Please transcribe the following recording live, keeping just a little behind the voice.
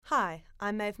Hi,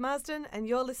 I'm Maeve Marsden and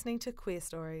you're listening to Queer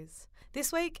Stories.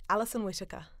 This week, Alison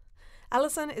Whittaker.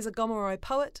 Alison is a Gomeroi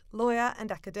poet, lawyer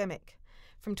and academic.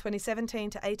 From 2017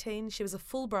 to 18, she was a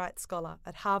Fulbright Scholar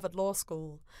at Harvard Law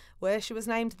School, where she was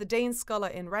named the Dean Scholar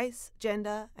in Race,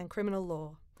 Gender and Criminal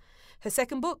Law. Her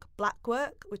second book, Black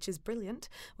Work, which is brilliant,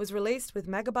 was released with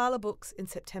Magabala Books in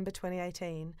September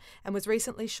 2018 and was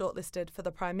recently shortlisted for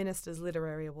the Prime Minister's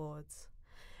Literary Awards.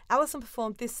 Alison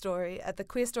performed this story at the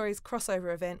Queer Stories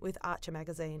crossover event with Archer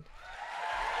magazine.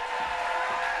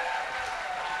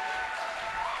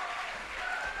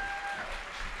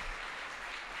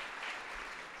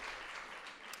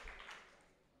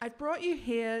 I've brought you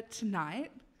here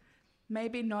tonight,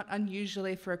 maybe not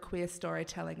unusually for a queer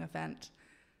storytelling event,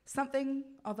 something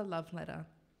of a love letter.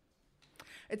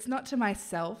 It's not to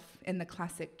myself in the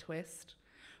classic twist,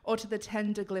 or to the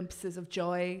tender glimpses of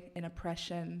joy in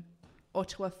oppression, or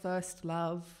to a first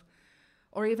love,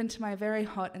 or even to my very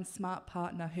hot and smart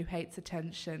partner who hates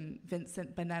attention,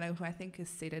 Vincent Banana, who I think is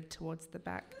seated towards the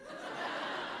back.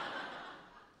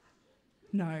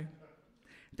 No.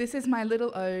 This is my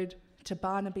little ode to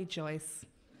Barnaby Joyce,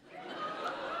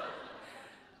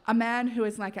 a man who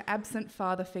is like an absent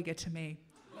father figure to me,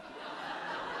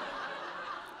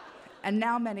 and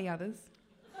now many others.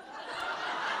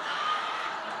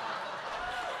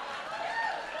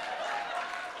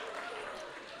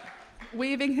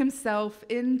 Weaving himself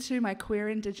into my queer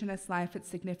Indigenous life at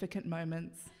significant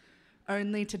moments,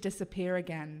 only to disappear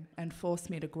again and force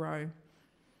me to grow.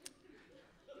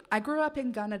 I grew up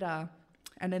in Gunnedah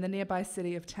and in the nearby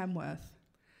city of Tamworth.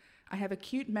 I have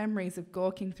acute memories of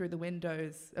gawking through the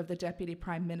windows of the Deputy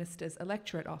Prime Minister's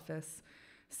electorate office,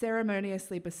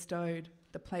 ceremoniously bestowed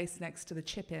the place next to the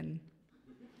chip-in.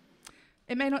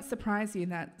 It may not surprise you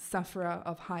that, sufferer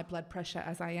of high blood pressure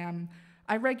as I am,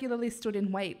 I regularly stood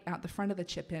in wait out the front of the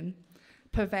chip-in,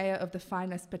 purveyor of the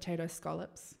finest potato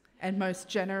scallops and most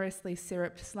generously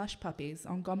syrupped slush puppies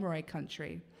on Gomeroi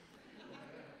country.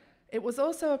 It was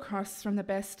also across from the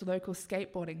best local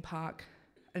skateboarding park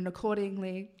and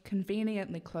accordingly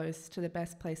conveniently close to the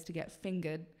best place to get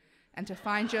fingered and to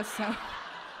find yourself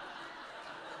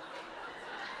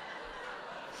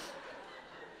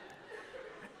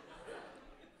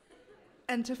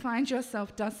and to find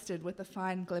yourself dusted with a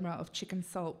fine glimmer of chicken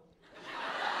salt.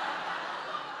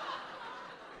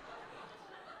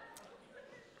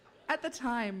 At the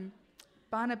time,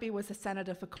 Barnaby was a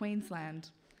senator for Queensland.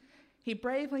 He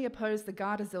bravely opposed the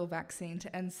Gardasil vaccine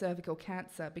to end cervical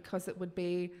cancer because it would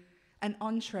be an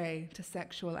entree to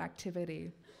sexual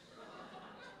activity.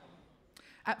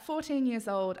 At 14 years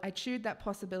old, I chewed that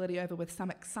possibility over with some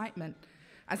excitement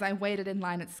as I waited in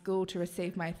line at school to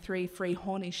receive my 3 free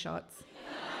horny shots.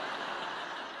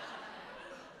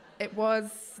 It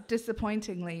was,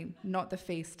 disappointingly, not the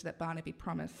feast that Barnaby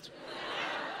promised.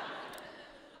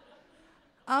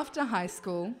 After high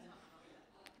school,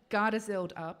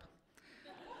 Gardasil'd up,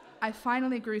 I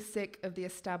finally grew sick of the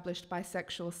established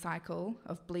bisexual cycle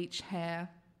of bleach hair,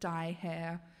 dye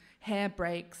hair, hair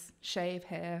breaks, shave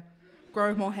hair,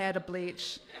 grow more hair to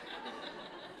bleach,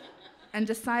 and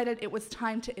decided it was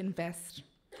time to invest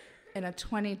in a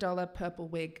 $20 purple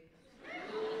wig.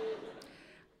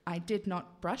 I did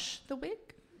not brush the wig.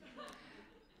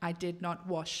 I did not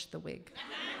wash the wig.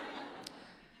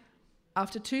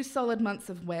 After 2 solid months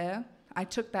of wear, I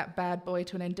took that bad boy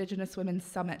to an Indigenous Women's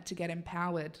Summit to get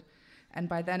empowered, and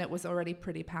by then it was already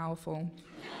pretty powerful.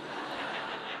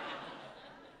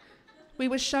 We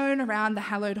were shown around the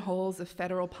hallowed halls of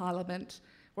federal parliament,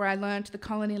 where I learned the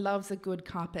colony loves a good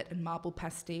carpet and marble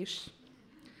pastiche.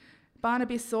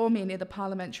 Barnaby saw me near the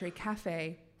parliamentary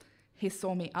cafe. He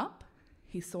saw me up,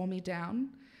 he saw me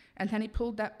down, and then he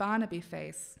pulled that Barnaby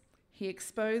face. He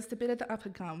exposed a bit of the upper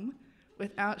gum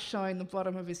without showing the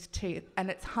bottom of his teeth, and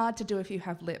it's hard to do if you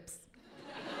have lips.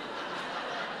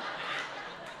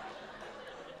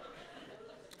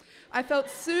 I felt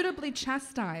suitably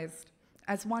chastised,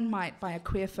 as one might by a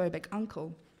queerphobic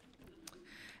uncle.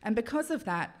 And because of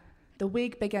that, the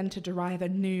wig began to derive a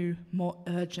new, more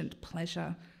urgent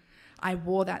pleasure. I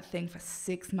wore that thing for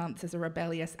 6 months as a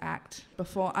rebellious act,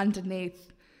 before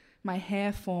underneath my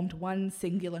hair formed one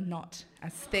singular knot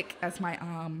as thick as my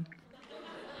arm.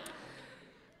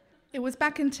 It was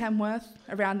back in Tamworth,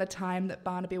 around the time that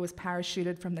Barnaby was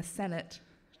parachuted from the Senate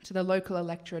to the local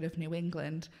electorate of New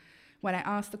England, when I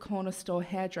asked the corner store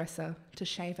hairdresser to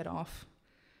shave it off.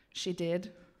 She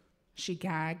did. She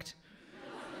gagged.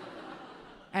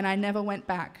 And I never went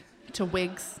back to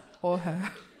wigs or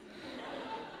her.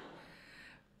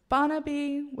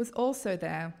 Barnaby was also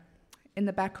there, in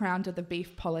the background of the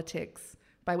beef politics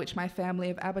by which my family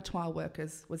of abattoir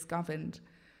workers was governed.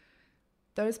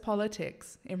 Those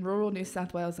politics in rural New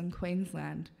South Wales and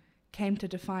Queensland came to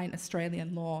define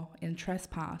Australian law in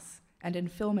trespass and in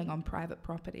filming on private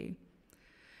property.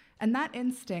 And that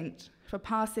instinct for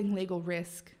passing legal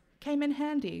risk came in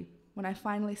handy when I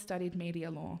finally studied media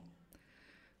law.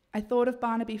 I thought of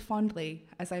Barnaby fondly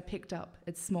as I picked up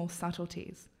its small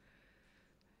subtleties.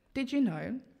 Did you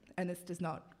know, and this does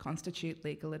not constitute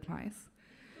legal advice,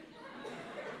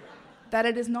 that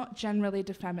it is not generally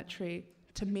defamatory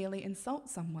to merely insult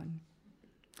someone?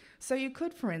 So you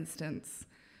could, for instance,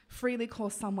 freely call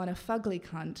someone a fugly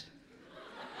cunt,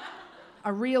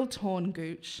 a real torn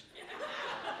gooch,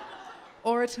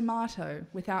 or a tomato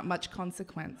without much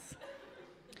consequence.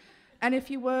 And if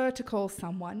you were to call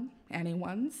someone,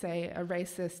 anyone, say a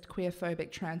racist,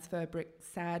 queerphobic, transphobic,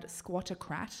 sad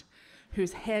squattocrat,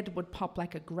 whose head would pop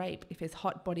like a grape if his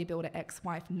hot bodybuilder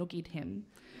ex-wife noogied him,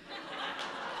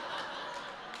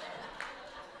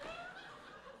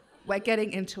 we're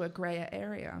getting into a greyer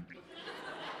area.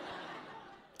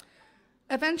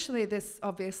 Eventually, this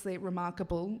obviously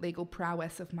remarkable legal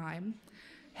prowess of mine,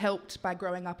 helped by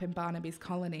growing up in Barnaby's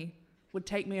colony, would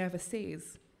take me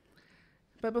overseas.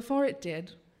 But before it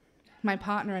did, my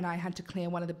partner and I had to clear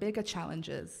one of the bigger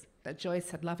challenges that Joyce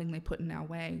had lovingly put in our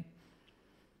way.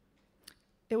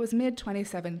 It was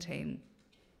mid-2017,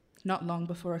 not long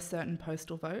before a certain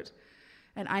postal vote,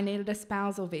 and I needed a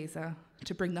spousal visa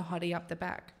to bring the hottie up the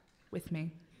back with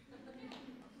me.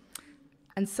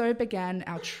 And so began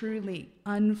our truly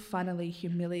unfunnily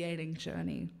humiliating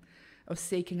journey of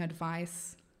seeking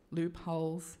advice,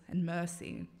 loopholes, and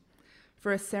mercy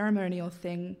for a ceremonial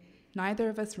thing neither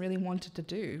of us really wanted to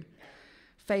do,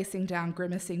 facing down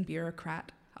grimacing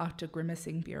bureaucrat after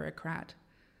grimacing bureaucrat.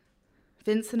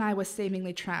 Vince and I were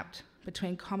seemingly trapped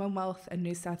between Commonwealth and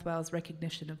New South Wales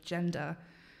recognition of gender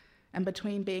and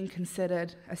between being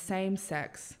considered a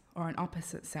same-sex or an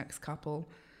opposite-sex couple,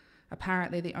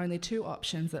 apparently the only two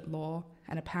options at law,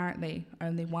 and apparently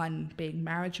only one being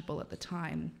marriageable at the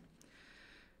time.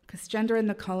 Because gender in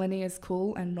the colony is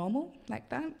cool and normal like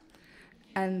that,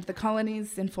 and the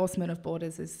colony's enforcement of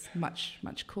borders is much,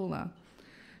 much cooler.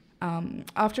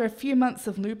 After a few months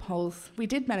of loopholes, we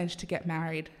did manage to get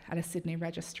married at a Sydney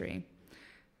registry.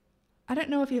 I don't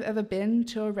know if you've ever been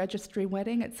to a registry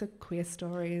wedding. It's a queer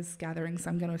stories gathering, so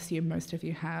I'm going to assume most of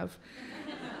you have.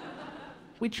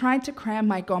 We tried to cram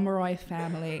my Gomeroi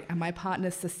family and my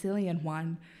partner's Sicilian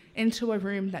one into a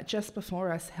room that just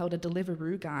before us held a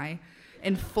Deliveroo guy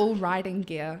in full riding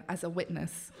gear as a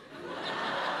witness.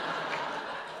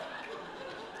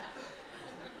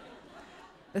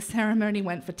 The ceremony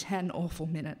went for 10 awful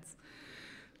minutes.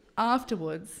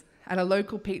 Afterwards, at a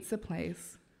local pizza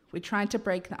place, we tried to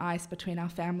break the ice between our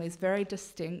families' very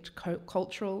distinct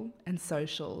cultural and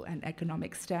social and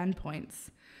economic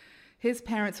standpoints. His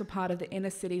parents were part of the inner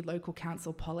city local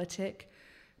council politic.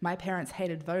 My parents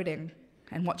hated voting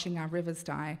and watching our rivers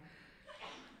die.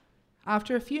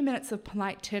 After a few minutes of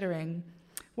polite tittering,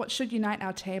 what should unite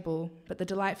our table but the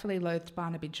delightfully loathed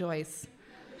Barnaby Joyce,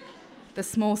 the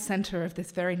small centre of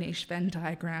this very niche Venn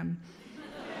diagram.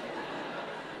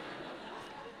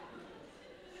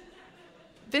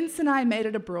 Vince and I made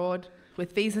it abroad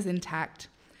with visas intact,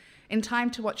 in time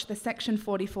to watch the Section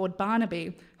 44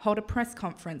 Barnaby hold a press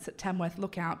conference at Tamworth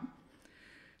Lookout.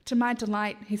 To my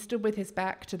delight, he stood with his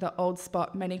back to the old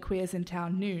spot many queers in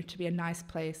town knew to be a nice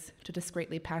place to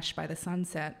discreetly pash by the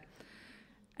sunset.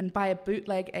 And by a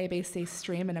bootleg ABC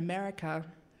stream in America,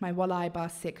 my Wallai Bar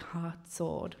sick heart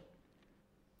soared.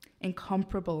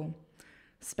 Incomparable,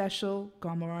 special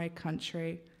Gomeroi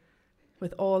country,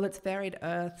 with all its varied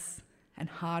earths and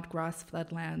hard grass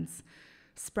floodlands,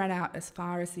 spread out as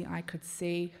far as the eye could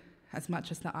see, as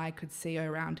much as the eye could see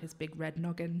around his big red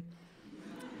noggin.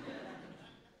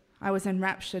 I was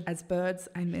enraptured as birds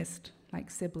I missed, like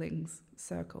siblings,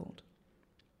 circled.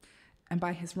 And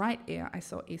by his right ear, I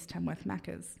saw East Tamworth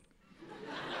Macca's.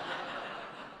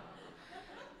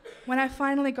 When I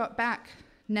finally got back,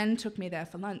 Nen took me there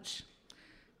for lunch.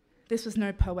 This was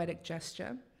no poetic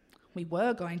gesture. We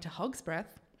were going to Hog's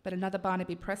Breath, but another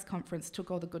Barnaby press conference took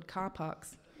all the good car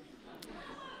parks.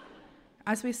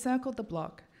 As we circled the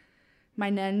block, my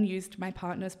Nen used my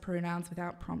partner's pronouns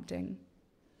without prompting.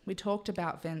 We talked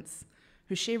about Vince,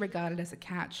 who she regarded as a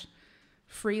catch,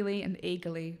 freely and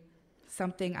eagerly,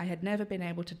 something I had never been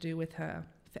able to do with her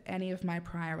for any of my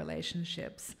prior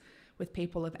relationships with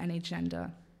people of any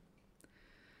gender.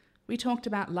 We talked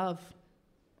about love,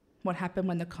 what happened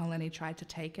when the colony tried to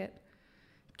take it,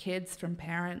 kids from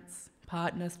parents,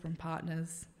 partners from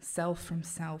partners, self from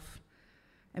self,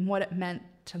 and what it meant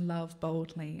to love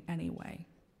boldly anyway.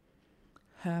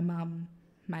 Her mum,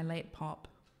 my late pop,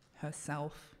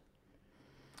 herself.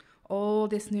 All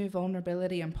this new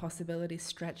vulnerability and possibility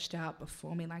stretched out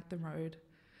before me like the road.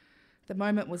 The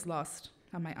moment was lost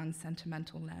on my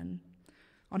unsentimental Len.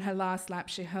 On her last lap,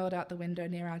 she hurled out the window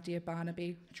near our dear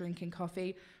Barnaby, drinking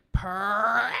coffee.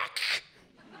 Prick!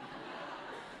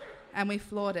 And we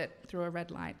floored it through a red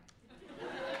light.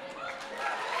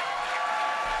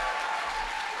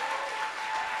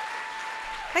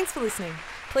 Thanks for listening.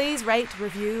 Please rate,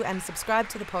 review and subscribe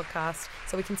to the podcast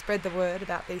so we can spread the word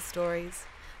about these stories.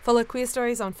 Follow Queer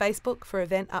Stories on Facebook for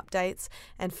event updates,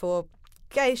 and for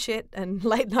gay shit and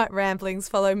late night ramblings,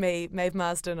 follow me, Maeve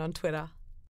Marsden, on Twitter.